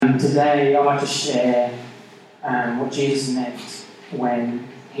Today I'd like to share what Jesus meant when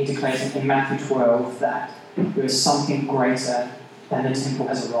he declares in Matthew 12 that there is something greater than the temple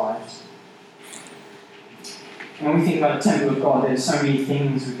has arrived. And when we think about the temple of God, there's so many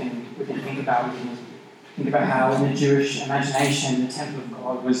things we can think about. We can think about how in the Jewish imagination the temple of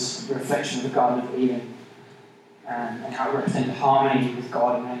God was a reflection of the Garden of Eden, and how it represented harmony with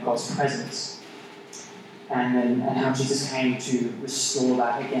God and God's presence. And how Jesus came to restore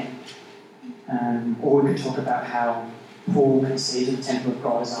that again. Or we could talk about how Paul conceives the temple of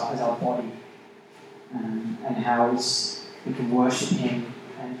God as our body, and how we can worship him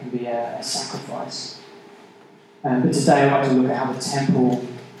and it can be a sacrifice. But today I'd like to look at how the temple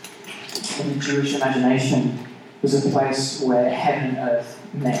in the Jewish imagination was a place where heaven and earth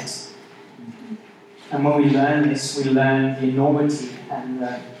met. And when we learn this, we learn the enormity and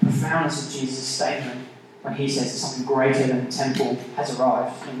the profoundness of Jesus' statement when he says that something greater than the temple has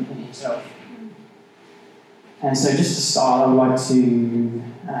arrived in himself. And so just to start, I would like to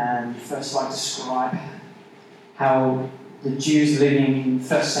first describe how the Jews living in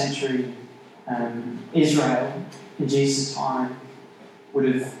first century Israel in Jesus' time would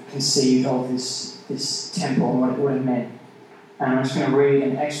have conceived of this temple and what it would have meant. And I'm just going to read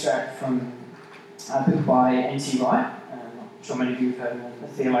an extract from a book by N.T. Wright. I'm sure many of you have heard of a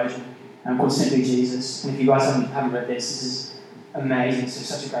theologian called Simply Jesus. And if you guys haven't read this is amazing. It's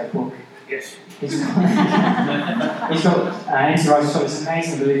such a great book. Yes. N.T. Wright's got this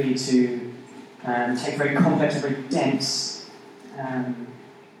amazing ability to take very complex and very dense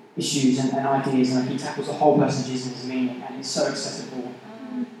issues and ideas, and he tackles the whole person of Jesus' meaning, and it's so accessible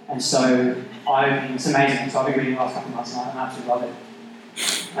and so eye-opening. It's amazing. So I've been reading the last couple of months and I absolutely love it.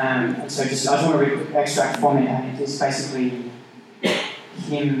 And so I just want to read a quick extract from it, and it's basically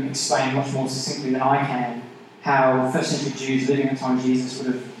him explaining much more succinctly than I can how first century Jews living at the time of Jesus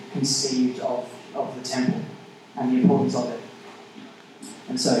would have conceived of the temple and the importance of it.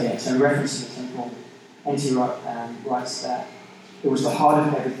 And so in reference to the temple, N.T. Wright writes that it was the heart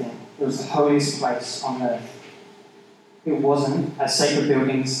of everything. It was the holiest place on earth. It wasn't, as sacred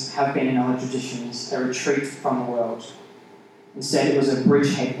buildings have been in other traditions, a retreat from the world. Instead, it was a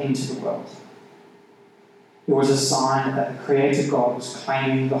bridgehead into the world. It was a sign that the Creator God was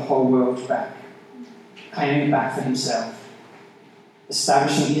claiming the whole world back, claiming it back for himself,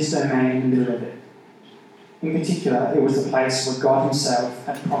 establishing his domain in the middle of it. In particular, it was the place where God himself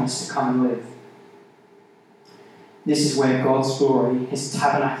had promised to come and live. This is where God's glory, his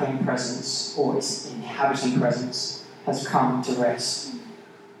tabernacling presence, or his inhabiting presence, has come to rest.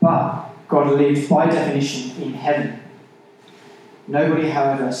 But God lived by definition in heaven. Nobody,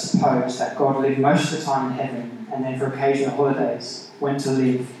 however, supposed that God lived most of the time in heaven and then for occasional holidays went to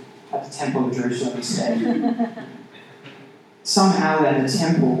live at the temple of Jerusalem instead. Somehow then the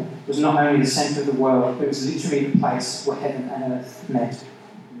temple was not only the centre of the world, but it was literally the place where heaven and earth met.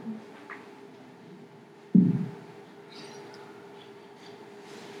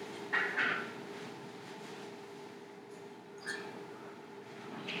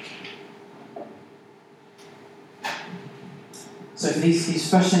 So for these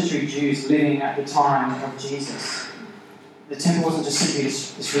first century Jews living at the time of Jesus, the temple wasn't just simply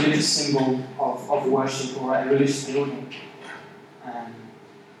this religious symbol of worship or a religious building.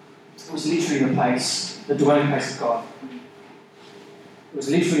 It was literally the place, the dwelling place of God. It was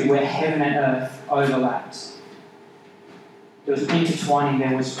literally where heaven and earth overlapped. There was intertwining,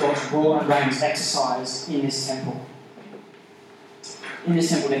 there was God's rule and reign exercised in this temple. In this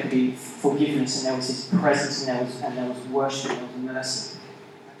temple there could be forgiveness, and there was his presence, and there was worship, and there was mercy.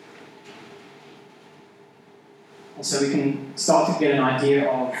 And so we can start to get an idea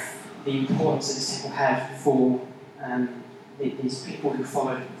of the importance that this temple had for these people who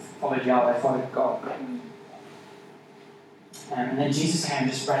followed Yahweh, followed God. And then Jesus came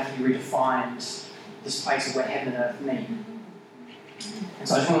and just radically redefined this place where heaven and earth meet. And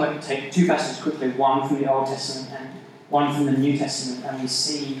so I just want to take two passages quickly, one from the Old Testament and one from the New Testament, and we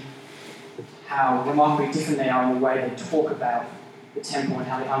see how remarkably different they are in the way they talk about the temple and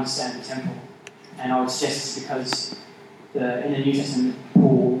how they understand the temple. And I would suggest this because in the New Testament,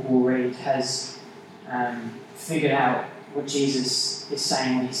 Paul, we'll read, has figured out what Jesus is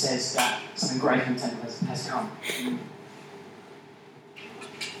saying when he says that something greater than the temple has come.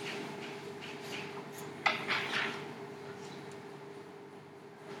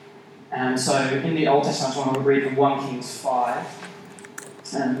 So in the Old Testament, I just want to read from 1 Kings 5,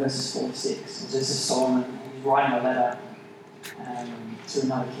 verses 4 to 6. So this is Solomon. He's writing a letter to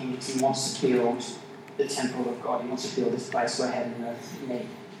another king because he wants to build the temple of God. He wants to build this place where heaven and earth meet.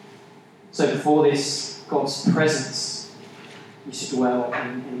 So before this, God's presence used to dwell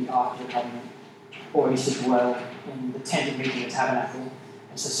in the Ark of the Covenant, or he used to dwell in the tent of meeting, the tabernacle.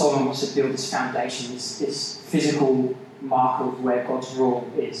 And so Solomon wants to build this foundation, this physical marker of where God's rule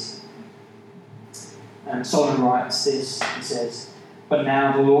is. And Solomon writes this, he says, "But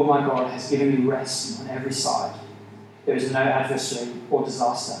now the Lord my God has given me rest on every side. There is no adversary or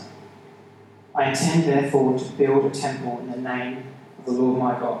disaster. I intend therefore to build a temple in the name of the Lord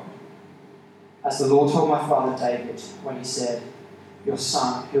my God. As the Lord told my father David when he said, 'Your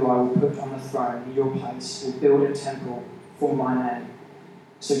son, who I will put on the throne in your place, will build a temple for my name.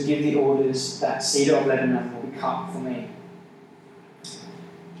 So give the orders that cedar of Lebanon will be cut for me.'"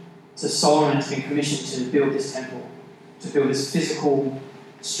 So Solomon has been commissioned to build this temple, to build this physical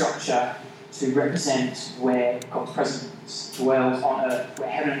structure to represent where God's presence dwells on earth, where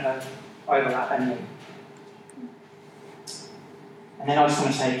heaven and earth overlap and meet. And then I just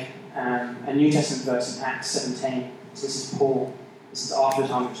want to take a New Testament verse in Acts 17. So this is Paul. This is after the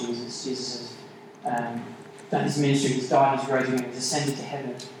time of Jesus. Jesus has done his ministry, he's died, he's risen again, he's ascended to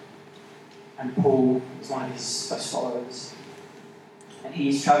heaven. And Paul is one of his first followers. And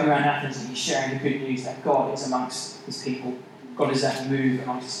he's travelling around Athens and he's sharing the good news that God is amongst his people. God is at move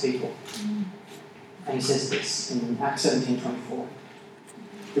amongst his people. And he says this in Acts 17:24.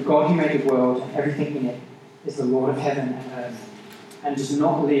 "The God who made the world and everything in it is the Lord of heaven and earth, and does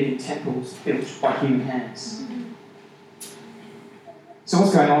not live in temples built by human hands." So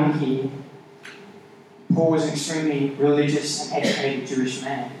what's going on here? Paul was an extremely religious and educated Jewish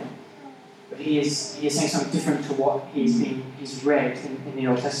man, but he is saying something different to what he's read in the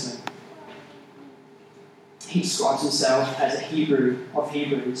Old Testament. He describes himself as a Hebrew of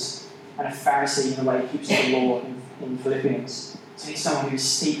Hebrews and a Pharisee in the way he keeps the law in Philippians. So he's someone who's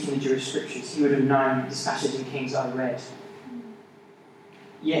steeped in the Jewish scriptures. He would have known this passage in Kings I read.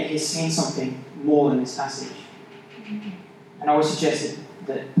 Yet he's seen something more than this passage. And I would suggest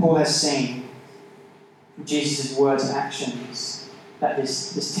that Paul has seen from Jesus' words and actions that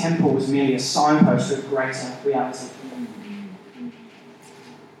this temple was merely a signpost to a greater reality.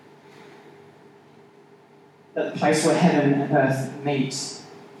 That the place where heaven and earth meet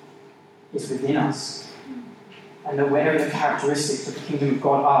is within us. And that wherever the characteristics of the kingdom of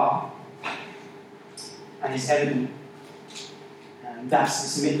God are, and is evident, that's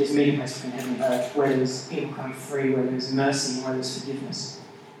this meeting place between heaven and earth, where there's people coming free, where there's mercy, and where there's forgiveness.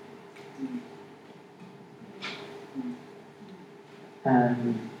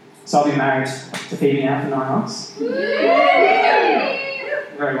 So I'll be married to Phoebe now for 9 months.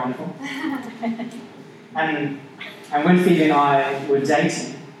 Very wonderful. And when Phoebe and I were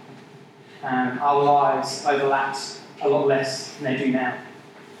dating, our lives overlapped a lot less than they do now.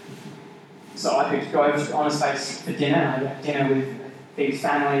 So I could go over to Honour Space for dinner, and I had dinner with Phoebe's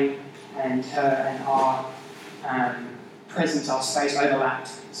family, and her and our presence, our space overlapped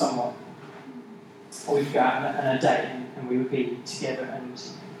somewhat. Or we could go out on a date and we would be together and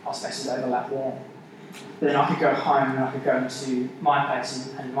our spaces overlap there. But then I could go home and I could go into my place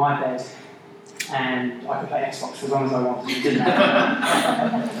and my bed and I could play Xbox for as long as I wanted. It didn't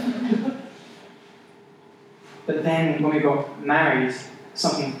matter. But then when we got married,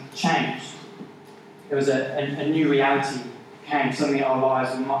 something changed. There was a new reality came. Suddenly our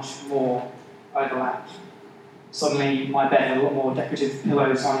lives were much more overlapped. Suddenly my bed had a lot more decorative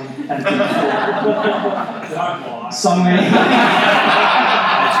pillows on it than before. Suddenly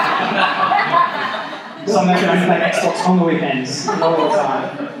I could only play Xbox on the weekends, not all the time.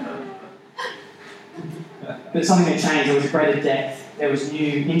 But something had changed. There was a greater depth. There was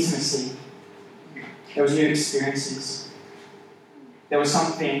new intimacy. There was new experiences. There was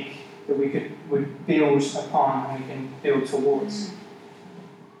something that we would build upon and we can build towards.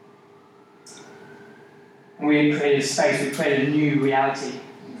 And we had created a space, we created a new reality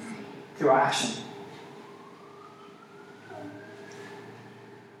through our action.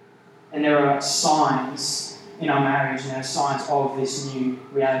 And there are signs in our marriage, and there are signs of this new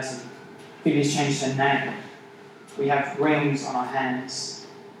reality. Phoebe's changed her name. We have rings on our hands.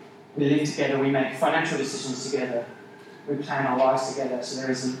 We live together, we make financial decisions together. We plan our lives together. So there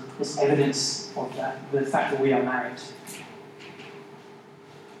is this evidence of that, the fact that we are married.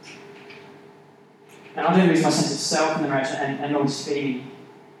 And I don't lose my sense of self in the marriage, and nor does Phoebe.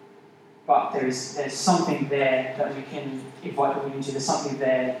 But there's something there that we can invite people into. There's something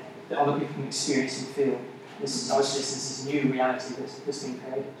there that other people can experience and feel. I was just this new reality that's been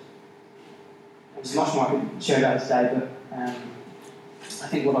created. There's much more I could share about today, but I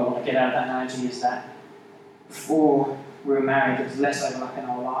think what I want to get out of that analogy is that before we were married, there was less overlap in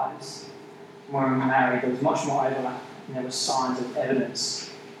our lives. When we were married, there was much more overlap, and there were signs of evidence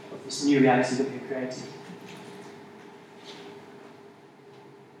of this new reality that we had created.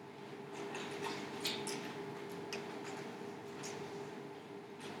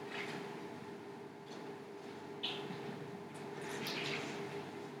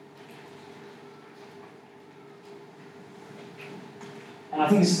 And I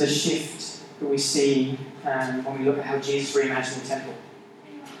think this is the shift that we see when we look at how Jesus reimagined the temple.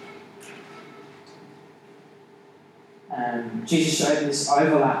 Jesus showed that this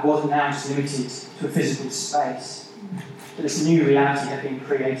overlap wasn't now just limited to a physical space, but this new reality had been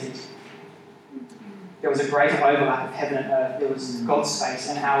created. There was a greater overlap of heaven and earth. There was God's space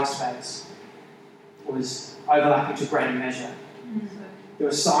and our space. It was overlapping to greater measure. There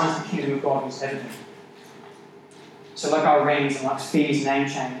were signs the kingdom of God was evident. So like our rings and like Phoebe's name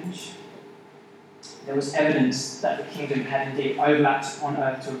change, there was evidence that the kingdom had indeed overlapped on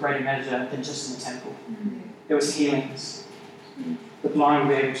earth to a greater measure than just in the temple. There was healings. The blind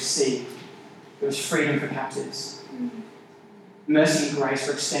were able to see. There was freedom for captives. Mercy and grace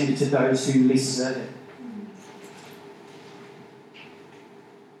were extended to those who least deserved it.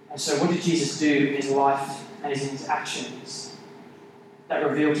 And so what did Jesus do in his life and in his actions that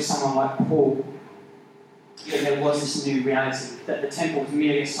revealed to someone like Paul that there was this new reality, that the temple was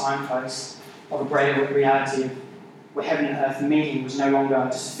merely a signpost of a greater reality of where heaven and earth meeting was no longer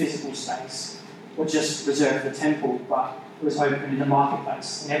just a physical space or just reserved for the temple, but it was open in the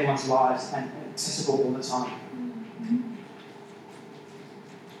marketplace, in everyone's lives, and accessible all the time.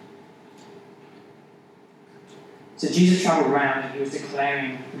 So Jesus travelled around and he was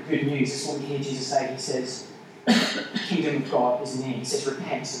declaring the good news. That's what we hear Jesus say. He says, the kingdom of God is near. He says,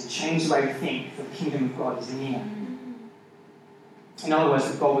 repent. So change the way we think, for the kingdom of God is near. In other words,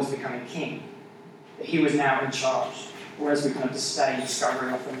 that God was becoming king, that he was now in charge. Whereas we kind of just stay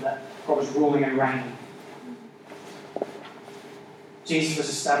discovering often that God was ruling and reigning. Jesus was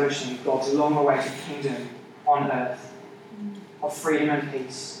establishing God's long-awaited kingdom on earth of freedom and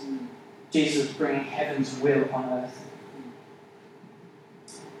peace. Jesus was bringing heaven's will on earth.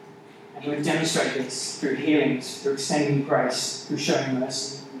 And he would demonstrate this through healings, through extending grace, through showing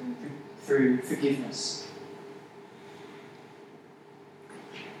mercy, through forgiveness.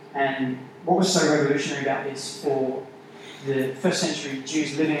 And what was so revolutionary about this for the first century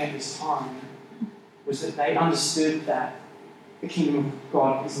Jews living at this time was that they understood that the kingdom of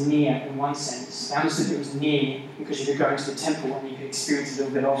God is near in one sense. They understood it was near because you could go into the temple and you could experience a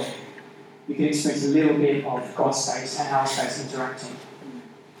little bit of it. You could experience a little bit of God's space and our space interacting.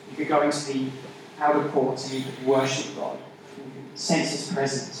 You could go into the outer courts and you could worship God. You could sense his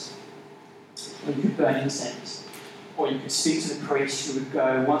presence. Or you could burn incense. Or you could speak to the priest who would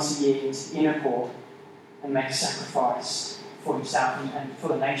go once a year into the inner court and make a sacrifice for himself and for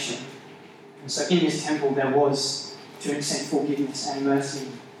the nation. And so in this temple there was, to an extent, forgiveness and mercy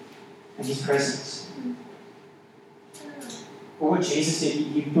and his presence. But what Jesus did,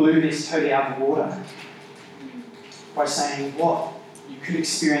 he blew this totally out of the water by saying what you could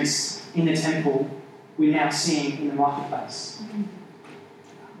experience in the temple, we're now seeing in the marketplace.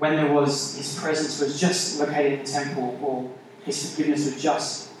 When there was, his presence was just located in the temple, or his forgiveness was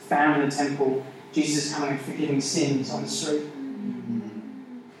just found in the temple, Jesus is coming and forgiving sins on the street.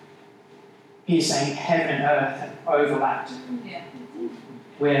 He's saying heaven and earth have overlapped.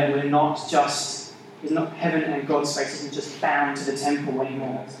 Where we're not just, it's not heaven and God's space isn't just bound to the temple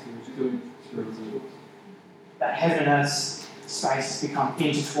anymore. That heaven and earth's space has become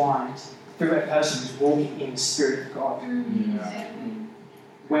intertwined through a person who's walking in the Spirit of God.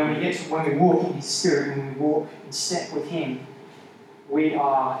 When we walk in his Spirit, when we walk in step with him, we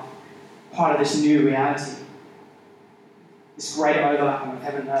are part of this new reality. This greater overlapping of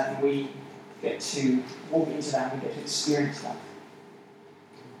heaven and earth, and we get to walk into that and we get to experience that.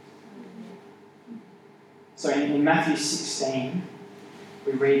 So in Matthew 16,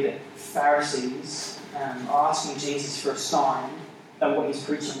 we read that Pharisees are asking Jesus for a sign that what he's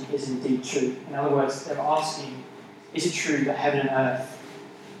preaching is indeed true. In other words, they're asking, is it true that heaven and earth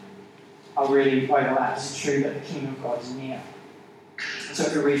are really overlapped? Is it true that the kingdom of God is near? And so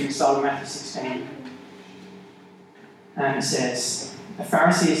if we read from the start of Matthew 16, and it says, the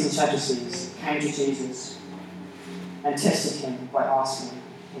Pharisees and Sadducees came to Jesus and tested him by asking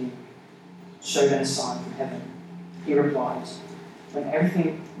him, show them a sign from heaven. He replied,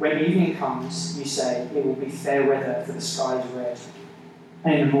 when evening comes, you say, it will be fair weather, for the sky is red.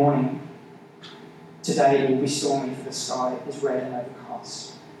 And in the morning, today it will be stormy, for the sky is red and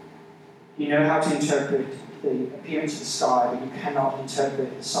overcast. You know how to interpret the appearance of the sky, but you cannot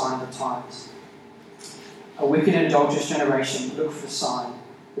interpret the sign of the times. A wicked and adulterous generation look for a sign,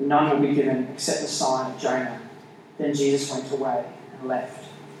 but none will be given except the sign of Jonah. Then Jesus went away and left.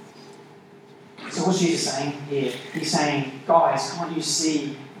 So what's Jesus saying here? He's saying, guys, can't you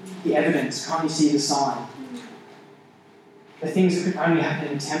see the evidence? Can't you see the sign? The things that could only happen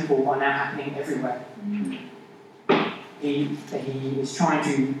in the temple are now happening everywhere. He is trying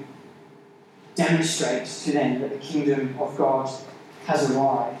to demonstrate to them that the kingdom of God has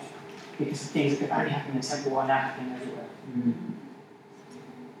arrived because things that could only happen in the temple are now happening everywhere.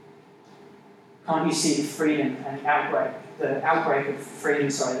 Can't you see the freedom and the outbreak of freedom,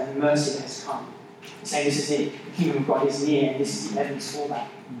 and mercy that has come? He's saying this is it, the kingdom of God is near, and this is the evidence for that.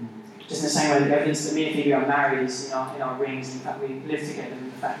 Just in the same way the evidence that me and Phoebe are married is in our rings, and in fact we live together,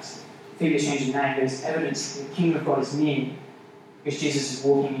 in fact Phoebe has changed her name, there's evidence that the kingdom of God is near because Jesus is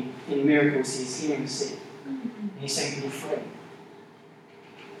walking in miracles, he's healing the sick, and he's setting people free.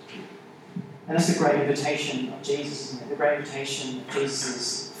 And that's the great invitation of Jesus, isn't it? The great invitation of Jesus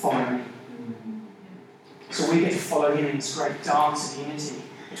is follow me. So we get to follow him in this great dance of unity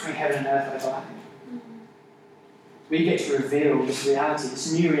between heaven and earth overlapping. We get to reveal this reality,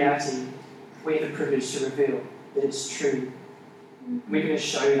 this new reality. We have the privilege to reveal that it's true. We get to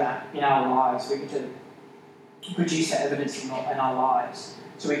show that in our lives. We get to produce that evidence in our lives.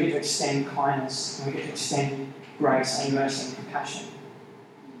 So we get to extend kindness, and we get to extend grace and mercy and compassion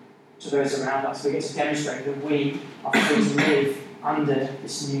to those around us. We get to demonstrate that we are free to live under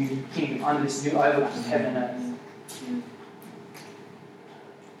this new kingdom, under this new overlap of heaven and earth.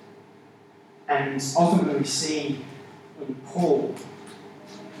 And ultimately we see in Paul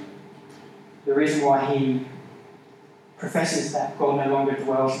the reason why he professes that God no longer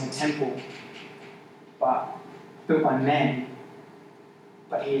dwells in the temple, but built by men,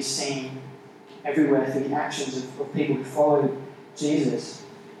 but he is seen everywhere through the actions of people who follow Jesus.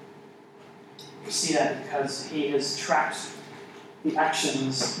 We see that because he has tracked the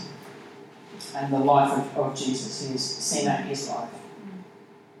actions and the life of Jesus. He's seen that in his life.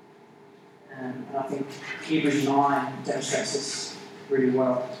 And I think Hebrews 9 demonstrates this really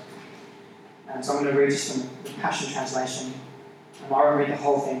well. And so I'm going to read just from the Passion Translation. I won't read the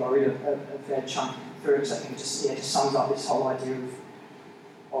whole thing, but I'll read a fair chunk through it because I think it just sums up this whole idea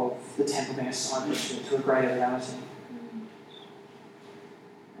of the temple being a sign to a greater reality.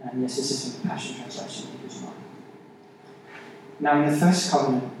 And yes, this is from the Passion Translation, Hebrews 9. Now, in the first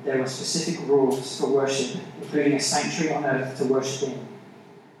covenant, there were specific rules for worship, including a sanctuary on earth to worship in.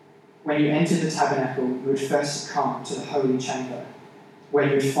 When you entered the tabernacle, you would first come to the holy chamber, where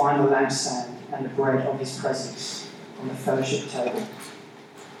you would find the lampstand and the bread of his presence on the fellowship table.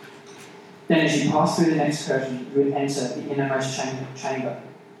 Then, as you passed through the next curtain, you would enter the innermost chamber,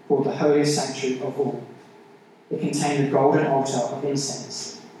 called the holiest sanctuary of all. It contained the golden altar of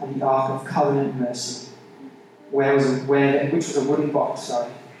incense and the ark of covenant mercy, which was a wooden box,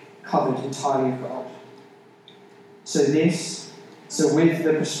 covered entirely of gold. So with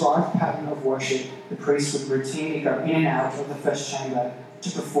the prescribed pattern of worship, the priests would routinely go in and out of the first chamber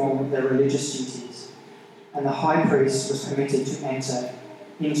to perform their religious duties, and the high priest was permitted to enter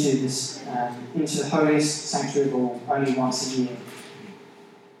into the holiest sanctuary of all only once a year.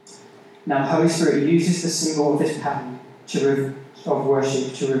 Now, the Holy Spirit uses the symbol of this pattern of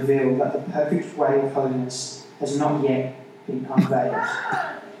worship to reveal that the perfect way of holiness has not yet been unveiled.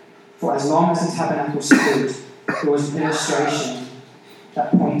 For as long as the tabernacle stood, there was an illustration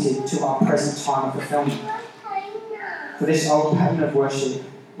that pointed to our present time of fulfillment. For this old pattern of worship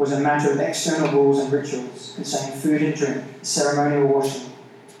was a matter of external rules and rituals concerning food and drink, ceremonial washing,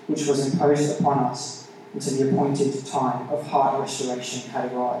 which was imposed upon us until the appointed time of heart restoration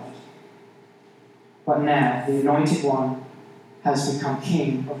had arrived. But now the Anointed One has become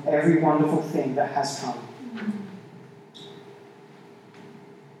King of every wonderful thing that has come.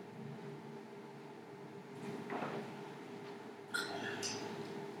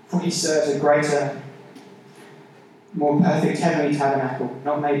 For he serves a greater, more perfect heavenly tabernacle,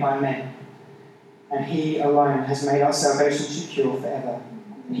 not made by men. And he alone has made our salvation secure forever,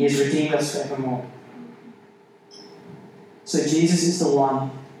 and he has redeemed us forevermore. So Jesus is the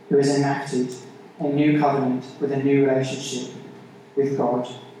one who has enacted a new covenant with a new relationship with God,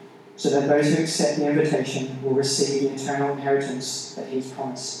 so that those who accept the invitation will receive the eternal inheritance that he's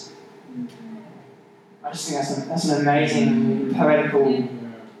promised. I just think that's an amazing, poetical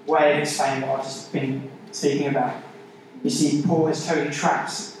way of explaining what I've just been speaking about. You see, Paul has totally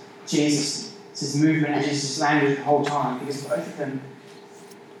trapped Jesus' movement and Jesus' language the whole time, because both of them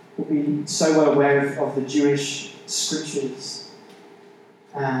will be so well aware of the Jewish scriptures.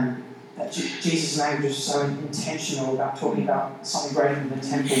 That Jesus' language was so intentional about talking about something greater than the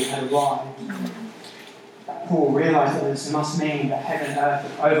temple had arrived. That Paul realised that this must mean that heaven and earth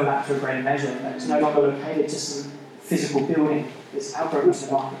have overlapped to a greater measure, that it's no longer located just in a physical building, it's outgrown to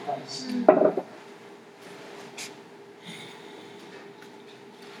the marketplace.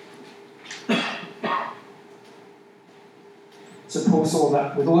 So Paul saw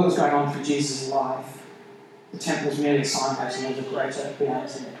that with all that was going on through Jesus' life, the temple was merely a signpost and there was a greater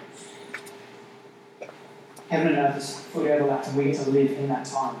reality. heaven and earth is fully overlapped and we get to live in that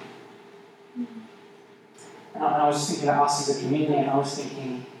time. And I was just thinking about us as a community, and I was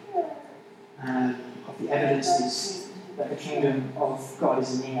thinking of the evidences that the kingdom of God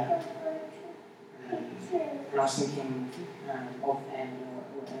is near. And I was thinking of them or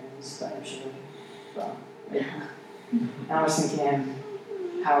enemies, but actually, yeah. And I was thinking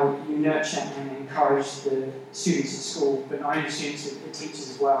how you nurture and encourage the students at school, but not only the students, but the teachers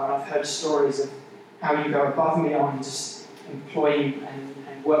as well. And I've heard stories of how you go above and beyond just employee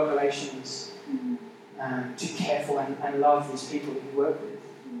and work relations to care for and love these people that you work with.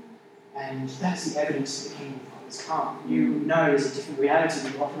 And that's the evidence that the kingdom of God has come. You know there's a different reality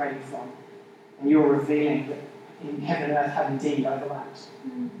that you're operating from, and you're revealing that in heaven and earth have indeed overlapped.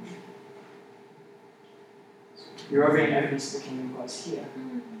 You're revealing evidence that the kingdom of God is here.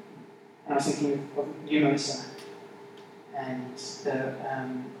 And I was thinking of you, Melissa, and the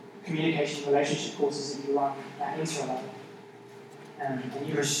communication relationship courses that you run at Interlab. And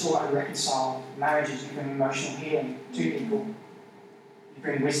you restore and reconcile marriages. You bring emotional healing to people. You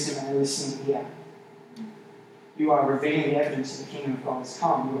bring wisdom and listening here. You are revealing the evidence that the kingdom of God has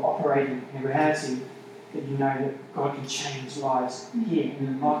come. You're operating in a reality that you know that God can change lives here in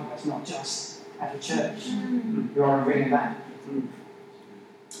the marketplace, not just at the church. You are revealing that. And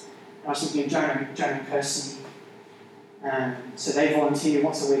I was thinking of Jonah and Pearson. So they volunteer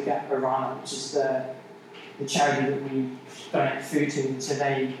once a week at Orana, which is the charity that we donate food to. So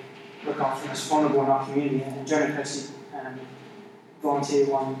they look after the most vulnerable in our community. And Jonah and Pearson volunteer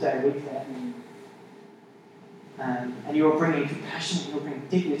one day a week there. And you're bringing compassion, you're bringing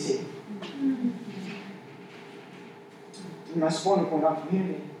dignity to the most vulnerable in our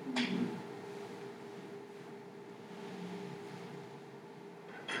community.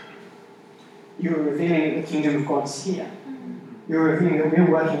 You're revealing that the kingdom of God is here. You're revealing that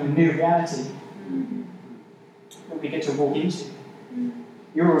we're working in a new reality that we get to walk into.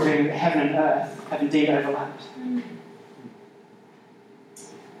 You're revealing that heaven and earth have indeed overlapped.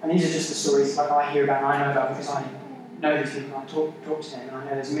 And these are just the stories like I hear about and I know about because I know these people and I talk to them, and I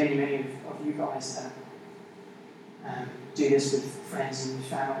know there's many of you guys that do this with friends and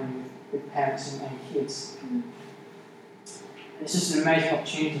family, with parents and kids. And it's just an amazing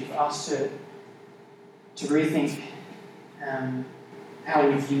opportunity for us to rethink how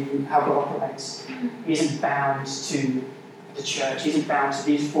we view how God operates. He isn't bound to the church. He isn't bound to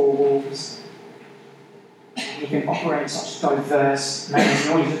these four walls. He can operate in such diverse manners,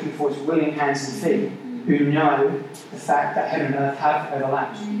 and all he's looking for is willing hands and feet who know the fact that heaven and earth have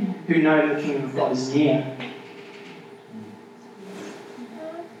overlapped, who know that the kingdom of God is near.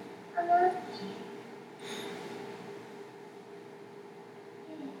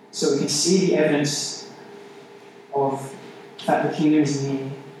 So we can see the evidence of the fact the kingdom is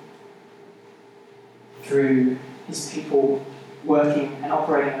near through his people working and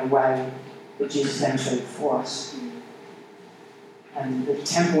operating in a way that Jesus demonstrated for us. And the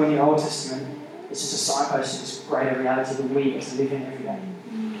temple in the Old Testament is just a signpost to this greater reality that we get to live in every day.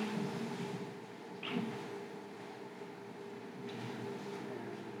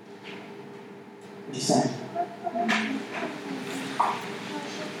 Would you say?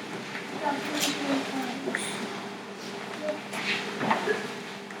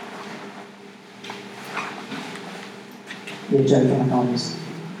 Yeah, joking, I can't use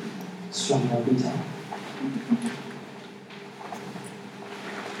strong no detail.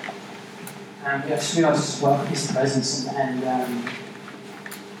 I just realised as well his presence and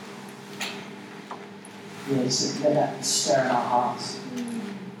just let that stir in our hearts.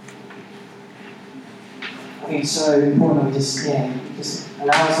 I think it's so important that we just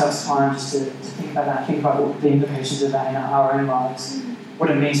allow ourselves time just to think about that, think about what the implications of that in our own lives, what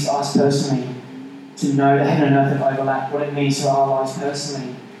it means for us personally to know that heaven and earth have overlapped, what it means for our lives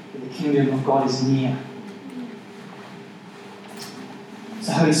personally, that the kingdom of God is near.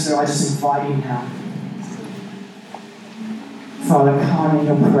 So Holy Spirit, I just invite you now. Father, come in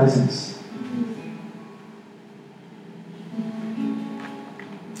your presence.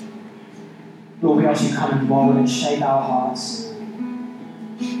 Lord, we ask you to come and mold and shape our hearts.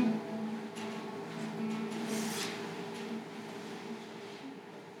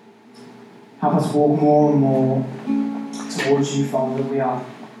 Help us walk more and more towards you, Father, that we are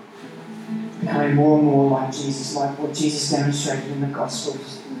becoming more and more like Jesus, like what Jesus demonstrated in the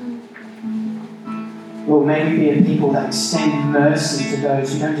Gospels. Lord, may we be a people that extend mercy to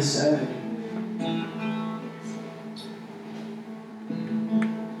those who don't deserve it.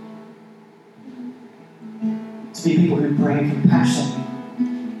 To be people who bring compassion.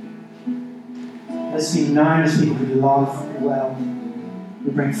 Let's be known as people who love well,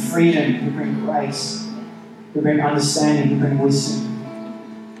 who bring freedom, who bring grace, who bring understanding, who bring wisdom.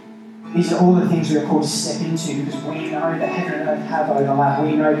 These are all the things we are called to step into because we know that heaven and earth have overlap.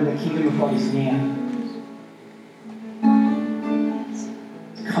 We know that the kingdom of God is near.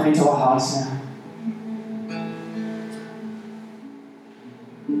 Come into our hearts now.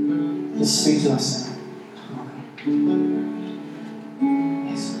 Just speak to us now.